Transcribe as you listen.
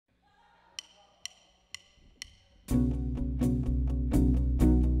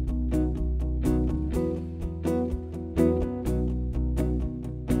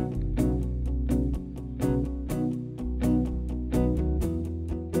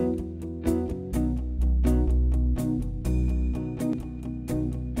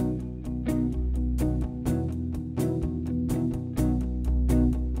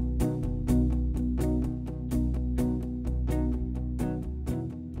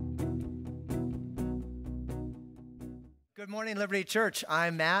Good morning, Liberti Church.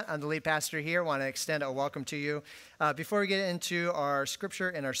 I'm Matt. I'm the lead pastor here. I want to extend a welcome to you. Before we get into our scripture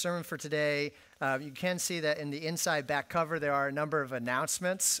and our sermon for today, you can see that in the inside back cover, there are a number of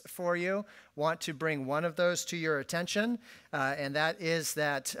announcements for you. Want to bring one of those to your attention, and that is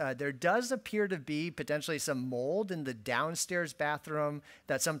that there does appear to be potentially some mold in the downstairs bathroom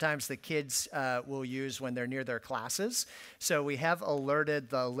that sometimes the kids will use when they're near their classes. So we have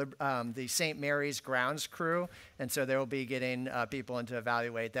alerted the St. Mary's grounds crew, and so they will be getting people in to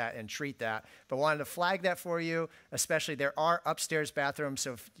evaluate that and treat that. But wanted to flag that for you, especially there are upstairs bathrooms,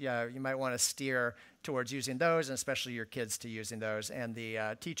 so if, you might want to steer towards using those, and especially your kids to using those. And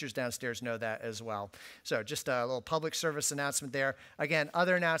the teachers downstairs know that as well. So just a little public service announcement there. Again,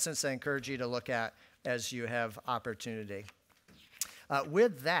 other announcements I encourage you to look at as you have opportunity.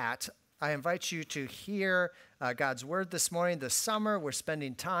 With that, I invite you to hear God's word this morning. This summer, we're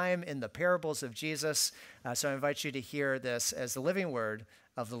spending time in the parables of Jesus. So I invite you to hear this as the living word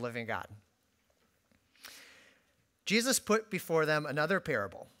of the living God. Jesus put before them another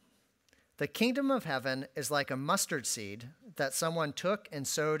parable. The kingdom of heaven is like a mustard seed that someone took and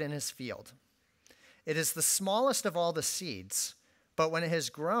sowed in his field. It is the smallest of all the seeds, but when it has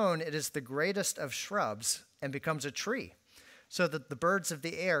grown, it is the greatest of shrubs and becomes a tree, so that the birds of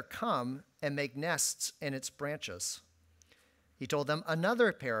the air come and make nests in its branches. He told them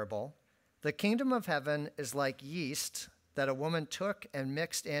another parable. The kingdom of heaven is like yeast that a woman took and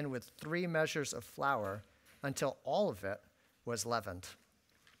mixed in with 3 measures of flour until all of it was leavened.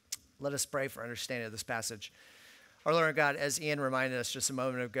 Let us pray for understanding of this passage. Our Lord God, as Ian reminded us just a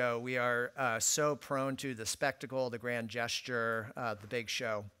moment ago, we are so prone to the spectacle, the grand gesture, the big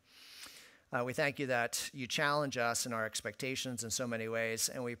show. We thank you that you challenge us in our expectations in so many ways,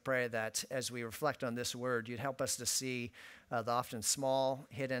 and we pray that as we reflect on this word, you'd help us to see the often small,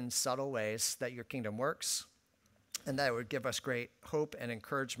 hidden, subtle ways that your kingdom works, and that it would give us great hope and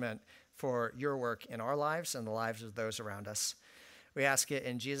encouragement for your work in our lives and the lives of those around us. We ask it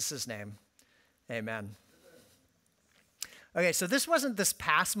in Jesus' name. Amen. Okay, so this wasn't this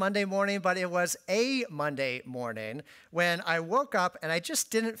past Monday morning, but it was a Monday morning when I woke up and I just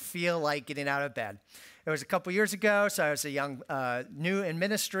didn't feel like getting out of bed. It was a couple years ago, so I was a young, new in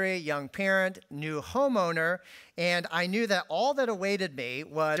ministry, young parent, new homeowner, and I knew that all that awaited me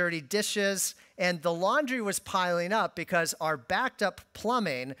was dirty dishes, and the laundry was piling up because our backed up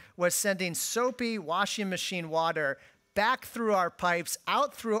plumbing was sending soapy washing machine water back through our pipes,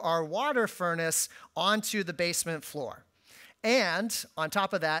 out through our water furnace, onto the basement floor. And on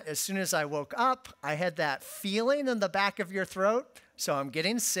top of that, as soon as I woke up, I had that feeling in the back of your throat, so I'm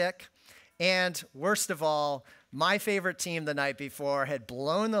getting sick. And worst of all, my favorite team the night before had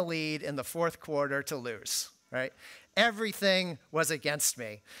blown the lead in the fourth quarter to lose, right? Everything was against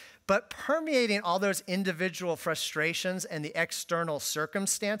me. But permeating all those individual frustrations and the external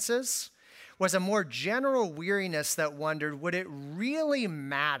circumstances was a more general weariness that wondered, would it really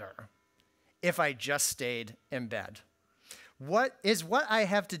matter if I just stayed in bed? What I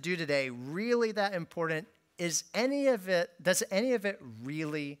have to do today really that important? Does any of it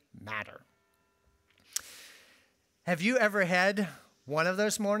really matter? Have you ever had one of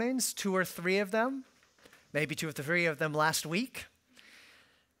those mornings, 2 or 3 of them? Maybe 2 or 3 of them last week?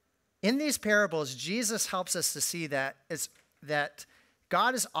 In these parables, Jesus helps us to see that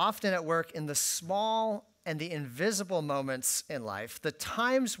God is often at work in the small and the invisible moments in life, the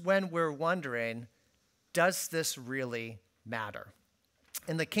times when we're wondering, does this really matter?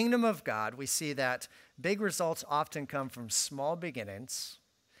 In the kingdom of God, we see that big results often come from small beginnings,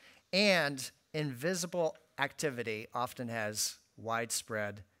 and invisible activity often has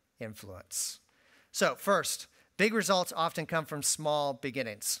widespread influence. So first, big results often come from small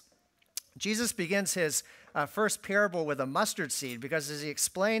beginnings. Jesus begins his first parable with a mustard seed because, as he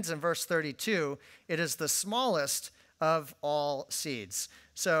explains in verse 32, it is the smallest of all seeds.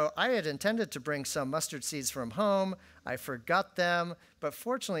 So I had intended to bring some mustard seeds from home. I forgot them, but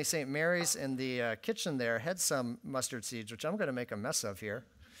fortunately St. Mary's in the kitchen there had some mustard seeds, which I'm going to make a mess of here.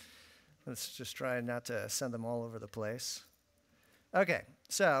 Let's just try not to send them all over the place. Okay,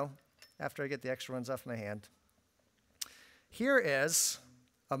 so after I get the extra ones off my hand, here is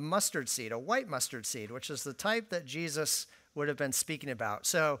a mustard seed, a white mustard seed, which is the type that Jesus would have been speaking about.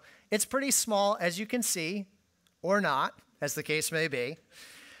 So it's pretty small, as you can see, or not, as the case may be.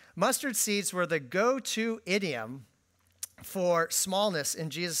 Mustard seeds were the go-to idiom for smallness in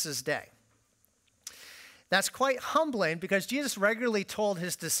Jesus' day. That's quite humbling because Jesus regularly told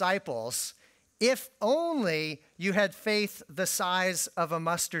his disciples, if only you had faith the size of a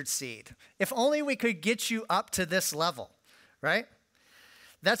mustard seed. If only we could get you up to this level, right?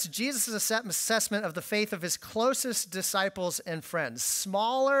 That's Jesus' assessment of the faith of his closest disciples and friends.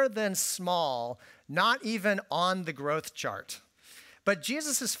 Smaller than small, not even on the growth chart. But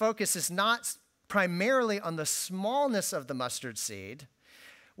Jesus' focus is not primarily on the smallness of the mustard seed.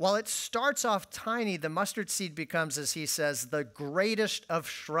 While it starts off tiny, the mustard seed becomes, as he says, the greatest of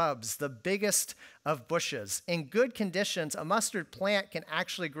shrubs, the biggest of bushes. In good conditions, a mustard plant can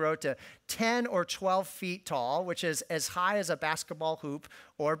actually grow to 10 or 12 feet tall, which is as high as a basketball hoop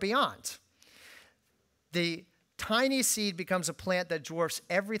or beyond. The tiny seed becomes a plant that dwarfs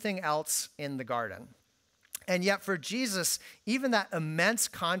everything else in the garden. And yet for Jesus, even that immense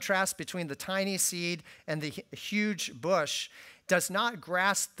contrast between the tiny seed and the huge bush does not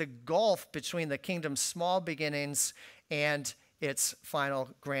grasp the gulf between the kingdom's small beginnings and its final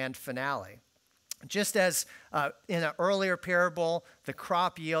grand finale. Just as in an earlier parable, the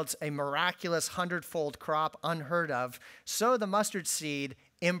crop yields a miraculous 100-fold crop unheard of, so the mustard seed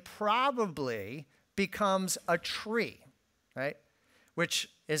improbably becomes a tree, right? Which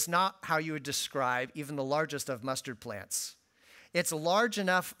is not how you would describe even the largest of mustard plants. It's large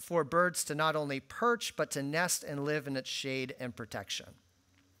enough for birds to not only perch, but to nest and live in its shade and protection.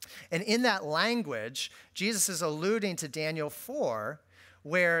 And in that language, Jesus is alluding to Daniel 4,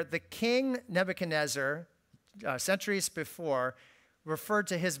 where the king Nebuchadnezzar, centuries before, referred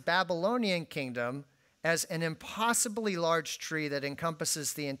to his Babylonian kingdom as an impossibly large tree that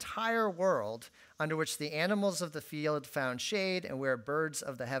encompasses the entire world, under which the animals of the field found shade and where birds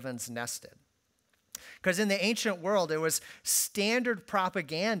of the heavens nested. Because in the ancient world, it was standard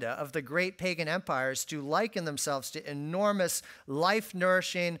propaganda of the great pagan empires to liken themselves to enormous,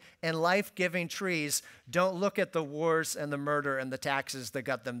 life-nourishing and life-giving trees. Don't look at the wars and the murder and the taxes that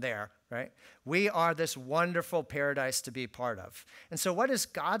got them there, right? We are this wonderful paradise to be part of. And so what is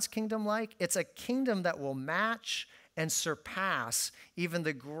God's kingdom like? It's a kingdom that will match and surpass even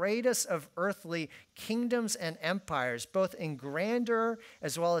the greatest of earthly kingdoms and empires, both in grandeur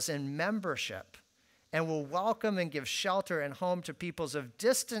as well as in membership, and will welcome and give shelter and home to peoples of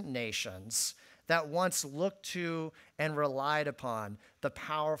distant nations that once looked to and relied upon the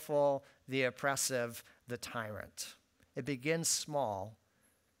powerful, the oppressive, the tyrant. It begins small,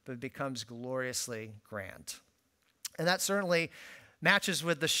 but becomes gloriously grand. And that certainly matches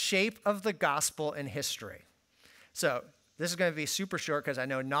with the shape of the gospel in history. So this is going to be super short because I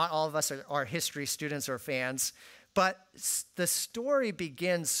know not all of us are history students or fans, but the story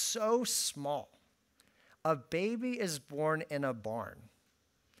begins so small. A baby is born in a barn,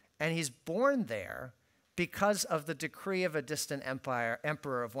 and he's born there because of the decree of a distant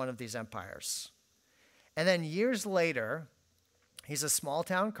emperor of one of these empires. And then years later, he's a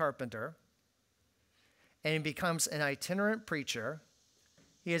small-town carpenter, and he becomes an itinerant preacher.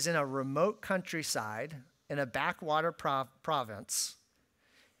 He is in a remote countryside in a backwater province.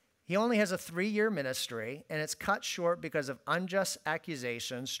 He only has a 3-year ministry, and it's cut short because of unjust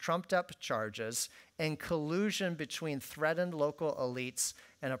accusations, trumped-up charges, and collusion between threatened local elites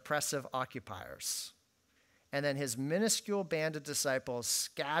and oppressive occupiers. And then his minuscule band of disciples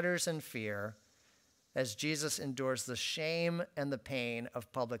scatters in fear as Jesus endures the shame and the pain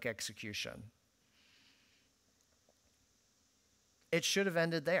of public execution. It should have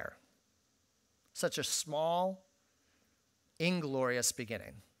ended there. Such a small, inglorious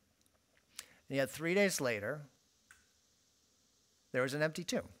beginning. And yet 3 days later, there was an empty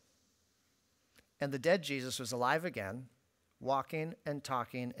tomb. And the dead Jesus was alive again, walking and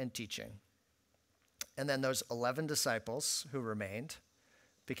talking and teaching. And then those 11 disciples who remained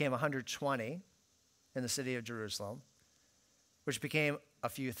became 120 in the city of Jerusalem, which became a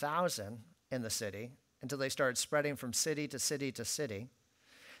few thousand in the city until they started spreading from city to city to city.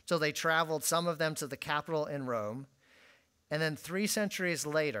 So they traveled, some of them to the capital in Rome. And then 3 centuries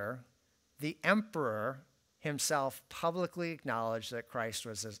later, the emperor himself publicly acknowledged that Christ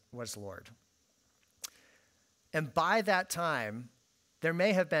was Lord. And by that time, there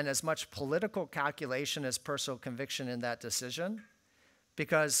may have been as much political calculation as personal conviction in that decision,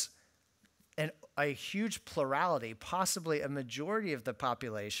 because a huge plurality, possibly a majority of the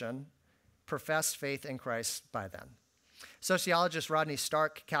population, professed faith in Christ by then. Sociologist Rodney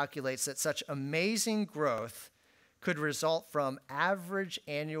Stark calculates that such amazing growth could result from average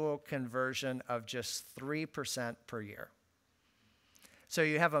annual conversion of just 3% per year. So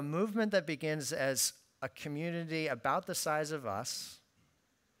you have a movement that begins as a community about the size of us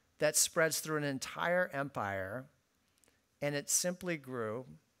that spreads through an entire empire, and it simply grew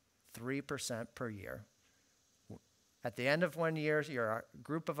 3% per year. At the end of 1 year, you're a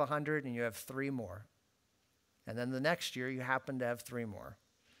group of 100 and you have 3 more. And then the next year, you happen to have 3 more.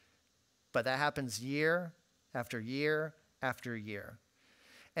 But that happens year after year after year.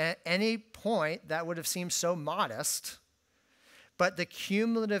 At any point, that would have seemed so modest, but the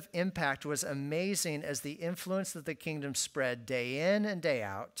cumulative impact was amazing as the influence of the kingdom spread day in and day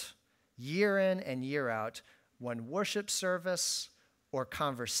out, year in and year out, one worship service or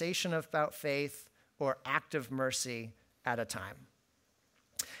conversation about faith or act of mercy at a time.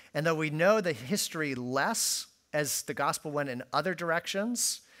 And though we know the history less as the gospel went in other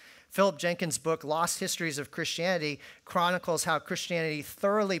directions, Philip Jenkins' book, Lost Histories of Christianity, chronicles how Christianity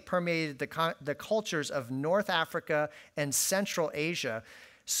thoroughly permeated the cultures of North Africa and Central Asia,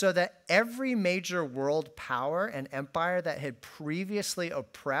 so that every major world power and empire that had previously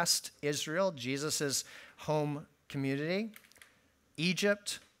oppressed Israel, Jesus' home community,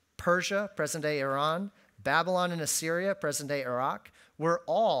 Egypt, Persia, present-day Iran, Babylon and Assyria, present-day Iraq, were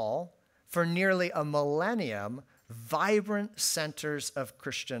all, for nearly a millennium, vibrant centers of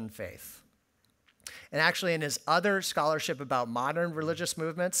Christian faith. And actually, in his other scholarship about modern religious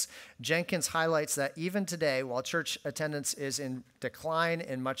movements, Jenkins highlights that even today, while church attendance is in decline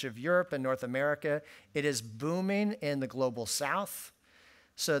in much of Europe and North America, it is booming in the global south,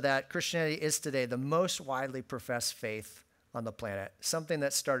 so that Christianity is today the most widely professed faith on the planet. Something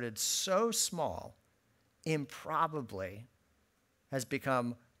that started so small, improbably has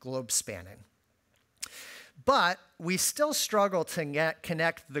become globe-spanning. But we still struggle to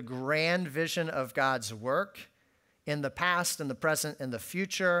connect the grand vision of God's work in the past and the present and the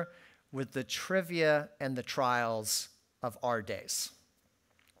future with the trivia and the trials of our days.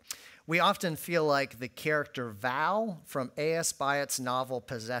 We often feel like the character Val from A.S. Byatt's novel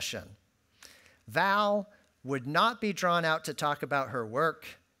Possession. Val would not be drawn out to talk about her work,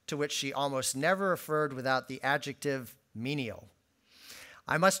 to which she almost never referred without the adjective menial.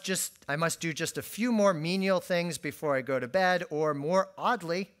 I must do just a few more menial things before I go to bed, or more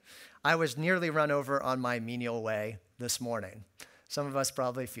oddly, I was nearly run over on my menial way this morning. Some of us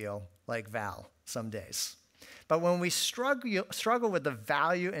probably feel like Val some days. But when we struggle with the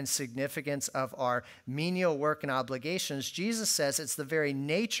value and significance of our menial work and obligations, Jesus says it's the very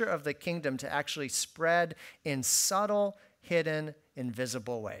nature of the kingdom to actually spread in subtle, hidden,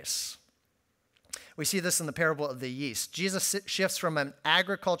 invisible ways. We see this in the parable of the yeast. Jesus shifts from an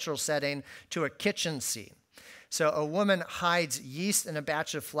agricultural setting to a kitchen scene. So a woman hides yeast in a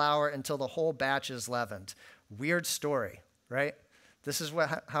batch of flour until the whole batch is leavened. Weird story, right? This is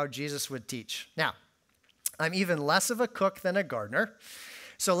how Jesus would teach. Now, I'm even less of a cook than a gardener,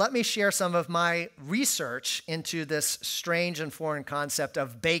 so let me share some of my research into this strange and foreign concept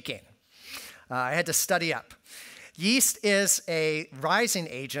of baking. I had to study up. Yeast is a rising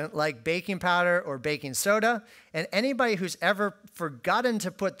agent like baking powder or baking soda, and anybody who's ever forgotten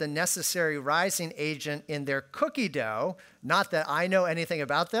to put the necessary rising agent in their cookie dough, not that I know anything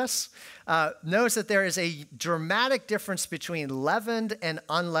about this, knows that there is a dramatic difference between leavened and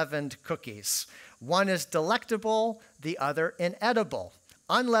unleavened cookies. One is delectable, the other inedible.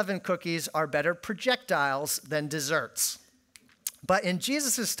 Unleavened cookies are better projectiles than desserts. But in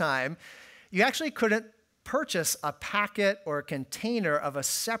Jesus' time, you actually couldn't purchase a packet or a container of a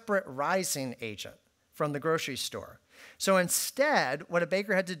separate rising agent from the grocery store. So instead, what a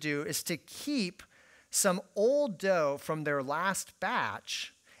baker had to do is to keep some old dough from their last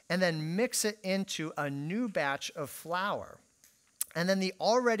batch and then mix it into a new batch of flour. And then the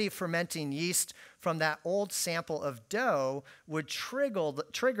already fermenting yeast from that old sample of dough would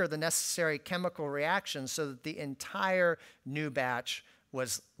trigger the necessary chemical reactions so that the entire new batch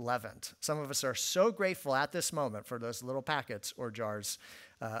was leavened. Some of us are so grateful at this moment for those little packets or jars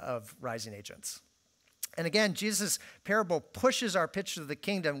of rising agents. And again, Jesus' parable pushes our picture of the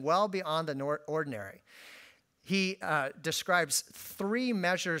kingdom well beyond the ordinary. He describes 3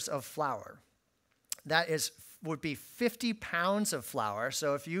 measures of flour. That would be 50 pounds of flour.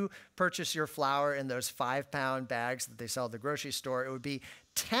 So if you purchase your flour in those 5-pound bags that they sell at the grocery store, it would be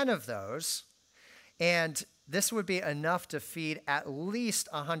 10 of those. And this would be enough to feed at least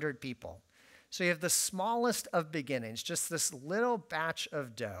 100 people. So you have the smallest of beginnings, just this little batch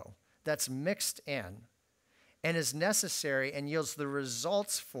of dough that's mixed in and is necessary and yields the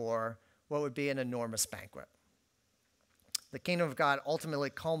results for what would be an enormous banquet. The kingdom of God ultimately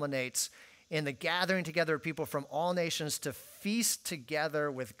culminates in the gathering together of people from all nations to feast together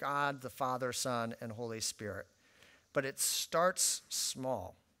with God, the Father, Son, and Holy Spirit. But it starts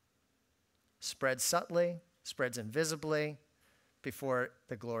small, spreads subtly, spreads invisibly before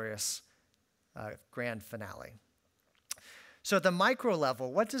the glorious grand finale. So at the micro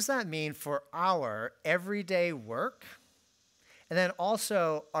level, what does that mean for our everyday work? And then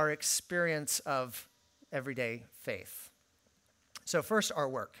also our experience of everyday faith. So first, our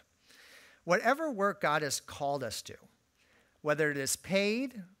work. Whatever work God has called us to, whether it is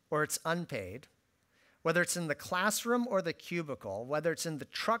paid or it's unpaid, whether it's in the classroom or the cubicle, whether it's in the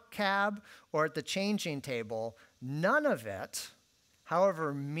truck cab or at the changing table, none of it,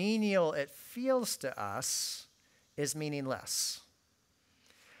 however menial it feels to us, is meaningless.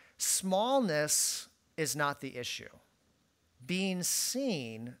 Smallness is not the issue. Being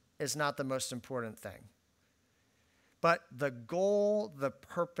seen is not the most important thing, but the goal, the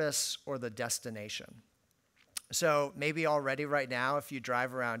purpose, or the destination. So maybe already right now, if you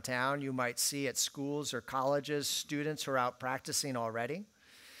drive around town, you might see at schools or colleges students who are out practicing already.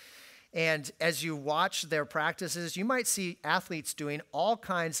 And as you watch their practices, you might see athletes doing all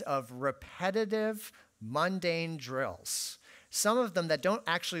kinds of repetitive, mundane drills. Some of them that don't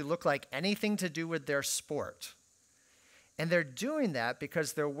actually look like anything to do with their sport. And they're doing that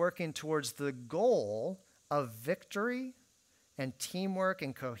because they're working towards the goal of victory and teamwork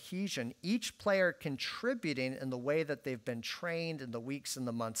and cohesion, each player contributing in the way that they've been trained in the weeks and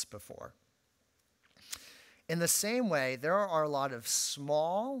the months before. In the same way, there are a lot of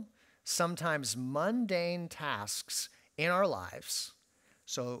small, sometimes mundane tasks in our lives.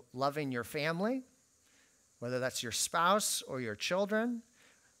 So loving your family, whether that's your spouse or your children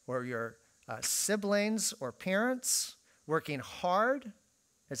or your siblings or parents, working hard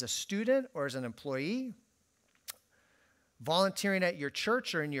as a student or as an employee, volunteering at your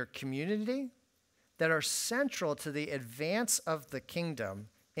church or in your community, that are central to the advance of the kingdom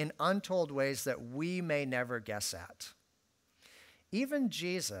in untold ways that we may never guess at. Even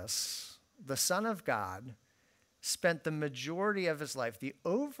Jesus, the Son of God, spent the majority of his life, the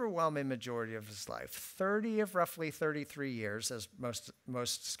overwhelming majority of his life, 30 of roughly 33 years, as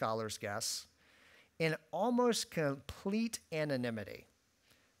most scholars guess, in almost complete anonymity,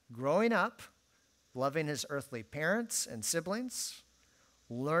 growing up, loving his earthly parents and siblings,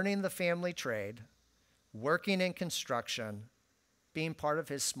 learning the family trade, working in construction, being part of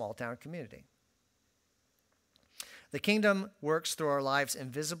his small town community. The kingdom works through our lives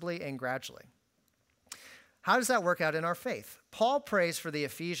invisibly and gradually. How does that work out in our faith? Paul prays for the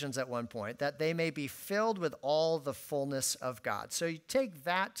Ephesians at one point that they may be filled with all the fullness of God. So you take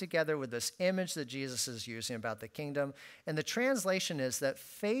that together with this image that Jesus is using about the kingdom, and the translation is that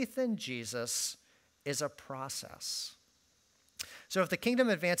faith in Jesus is a process. So if the kingdom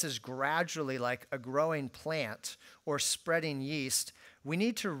advances gradually like a growing plant or spreading yeast, we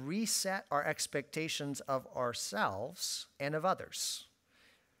need to reset our expectations of ourselves and of others.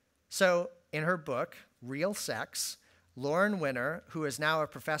 So in her book, Real Sex, Lauren Winner, who is now a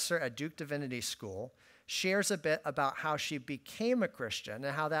professor at Duke Divinity School, shares a bit about how she became a Christian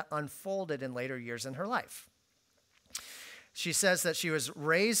and how that unfolded in later years in her life. She says that she was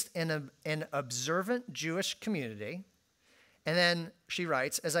raised in an observant Jewish community. And then she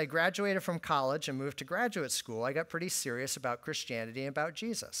writes, as I graduated from college and moved to graduate school, I got pretty serious about Christianity and about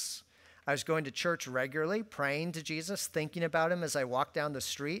Jesus. I was going to church regularly, praying to Jesus, thinking about him as I walked down the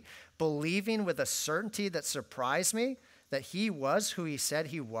street, believing with a certainty that surprised me that he was who he said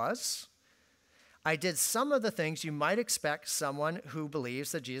he was. I did some of the things you might expect someone who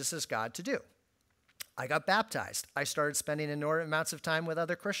believes that Jesus is God to do. I got baptized. I started spending inordinate amounts of time with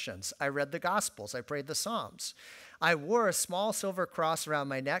other Christians. I read the Gospels. I prayed the Psalms. I wore a small silver cross around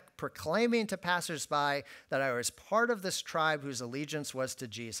my neck, proclaiming to passersby that I was part of this tribe whose allegiance was to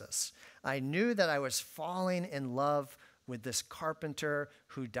Jesus. I knew that I was falling in love with this carpenter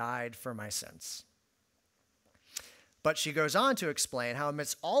who died for my sins. But she goes on to explain how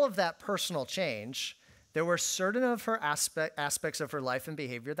amidst all of that personal change, there were certain of her aspects of her life and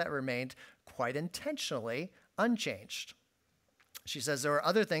behavior that remained quite intentionally unchanged. She says there were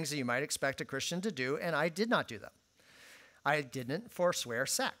other things that you might expect a Christian to do, and I did not do them. I didn't forswear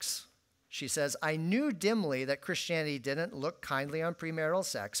sex. She says, I knew dimly that Christianity didn't look kindly on premarital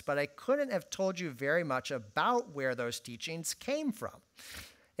sex, but I couldn't have told you very much about where those teachings came from.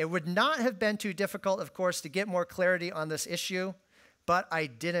 It would not have been too difficult, of course, to get more clarity on this issue, but I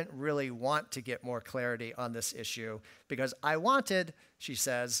didn't really want to get more clarity on this issue because I wanted, she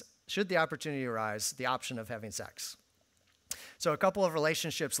says, should the opportunity arise, the option of having sex. So a couple of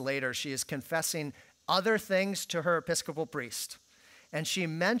relationships later, she is confessing other things to her Episcopal priest. And she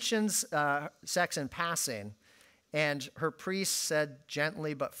mentions sex in passing, and her priest said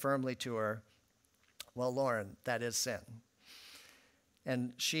gently but firmly to her, well, Lauren, that is sin.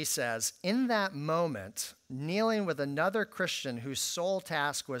 And she says, in that moment, kneeling with another Christian whose sole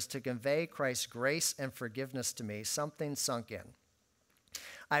task was to convey Christ's grace and forgiveness to me, something sunk in.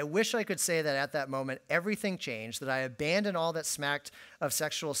 I wish I could say that at that moment everything changed, that I abandoned all that smacked of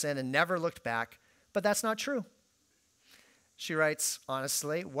sexual sin and never looked back, but that's not true. She writes,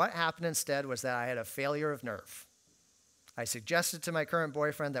 honestly, what happened instead was that I had a failure of nerve. I suggested to my current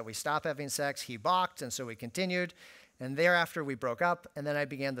boyfriend that we stop having sex. He balked, and so we continued. And thereafter, we broke up, and then I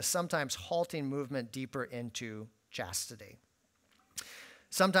began the sometimes halting movement deeper into chastity.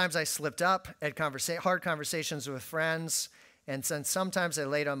 Sometimes I slipped up, had hard conversations with friends, and then sometimes I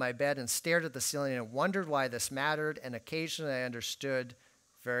laid on my bed and stared at the ceiling and wondered why this mattered, and occasionally I understood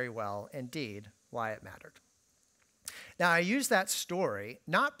very well indeed why it mattered. Now, I use that story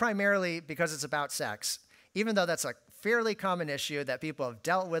not primarily because it's about sex, even though that's a fairly common issue that people have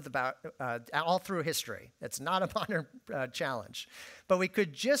dealt with about all through history. It's not a modern challenge. But we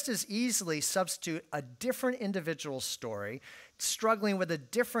could just as easily substitute a different individual story struggling with a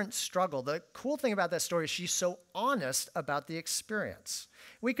different struggle. The cool thing about that story is she's so honest about the experience.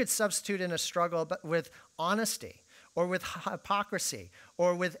 We could substitute in a struggle with honesty, or with hypocrisy,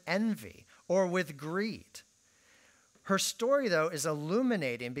 or with envy, or with greed. Her story, though, is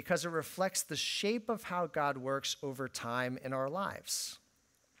illuminating because it reflects the shape of how God works over time in our lives.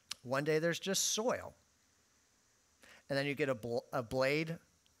 One day there's just soil, and then you get a blade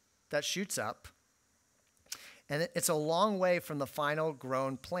that shoots up, and it's a long way from the final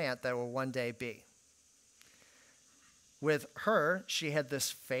grown plant that will one day be. With her, she had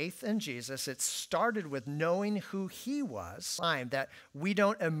this faith in Jesus. It started with knowing who he was, that we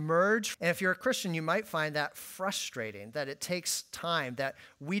don't emerge. And if you're a Christian, you might find that frustrating, that it takes time, that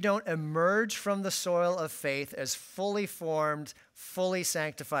we don't emerge from the soil of faith as fully formed, fully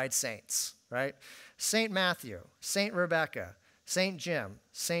sanctified saints, right? Saint Matthew, Saint Rebecca, Saint Jim,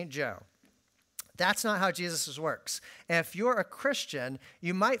 Saint Joe. That's not how Jesus works. And if you're a Christian,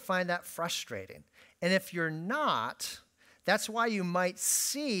 you might find that frustrating. And if you're not, that's why you might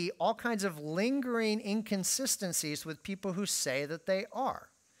see all kinds of lingering inconsistencies with people who say that they are.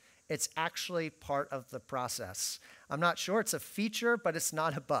 It's actually part of the process. I'm not sure it's a feature, but it's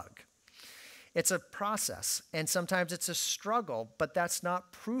not a bug. It's a process, and sometimes it's a struggle, but that's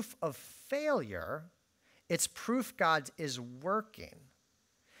not proof of failure. It's proof God is working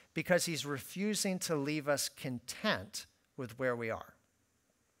because he's refusing to leave us content with where we are.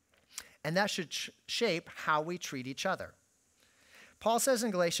 And that should shape how we treat each other. Paul says in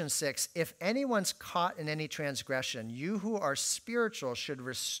Galatians 6, if anyone's caught in any transgression, you who are spiritual should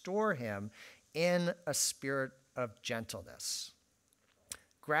restore him in a spirit of gentleness.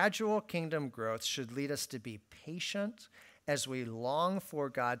 Gradual kingdom growth should lead us to be patient as we long for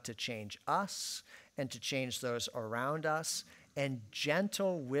God to change us and to change those around us, and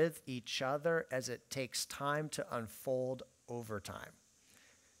gentle with each other as it takes time to unfold over time.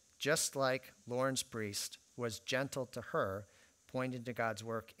 Just like Lauren's priest was gentle to her, pointing to God's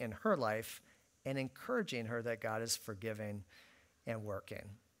work in her life and encouraging her that God is forgiving and working.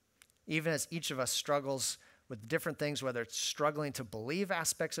 Even as each of us struggles with different things, whether it's struggling to believe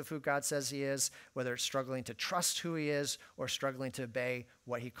aspects of who God says he is, whether it's struggling to trust who he is, or struggling to obey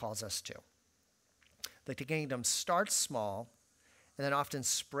what he calls us to. The kingdom starts small and then often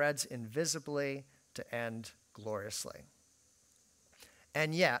spreads invisibly to end gloriously.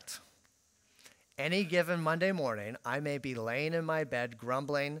 And yet, any given Monday morning, I may be laying in my bed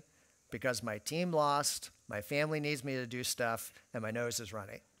grumbling because my team lost, my family needs me to do stuff, and my nose is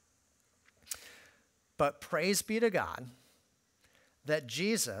runny. But praise be to God that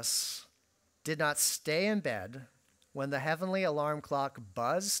Jesus did not stay in bed when the heavenly alarm clock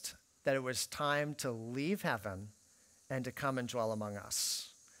buzzed that it was time to leave heaven and to come and dwell among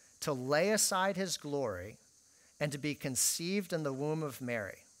us, to lay aside his glory and to be conceived in the womb of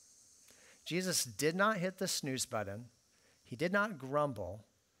Mary. Jesus did not hit the snooze button. He did not grumble,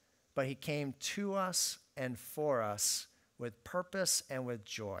 but he came to us and for us with purpose and with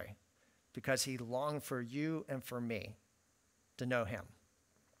joy because he longed for you and for me to know him.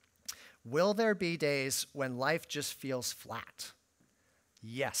 Will there be days when life just feels flat?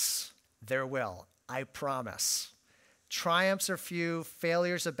 Yes, there will. I promise. Triumphs are few,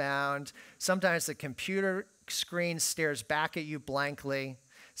 failures abound. Sometimes the computer screen stares back at you blankly.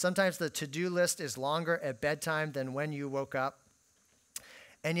 Sometimes the to-do list is longer at bedtime than when you woke up.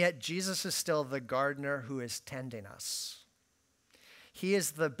 And yet Jesus is still the gardener who is tending us. He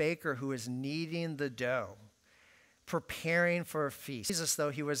is the baker who is kneading the dough, preparing for a feast. Jesus,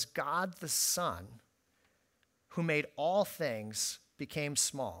 though he was God the Son, who made all things, became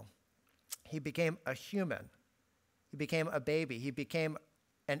small. He became a human. He became a baby. He became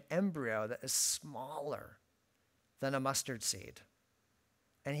an embryo that is smaller than a mustard seed.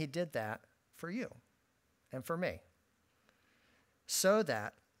 And he did that for you and for me. So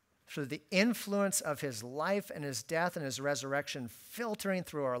that through the influence of his life and his death and his resurrection filtering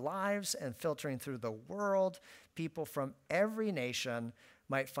through our lives and filtering through the world, people from every nation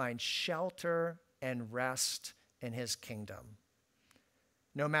might find shelter and rest in his kingdom.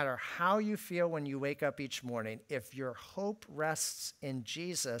 No matter how you feel when you wake up each morning, if your hope rests in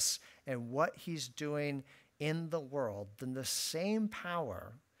Jesus and what he's doing in the world, then the same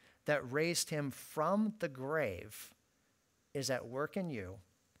power that raised him from the grave is at work in you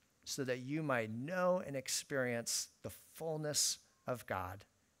so that you might know and experience the fullness of God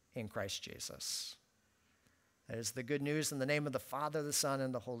in Christ Jesus. That is the good news in the name of the Father, the Son,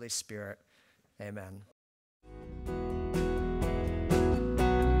 and the Holy Spirit. Amen.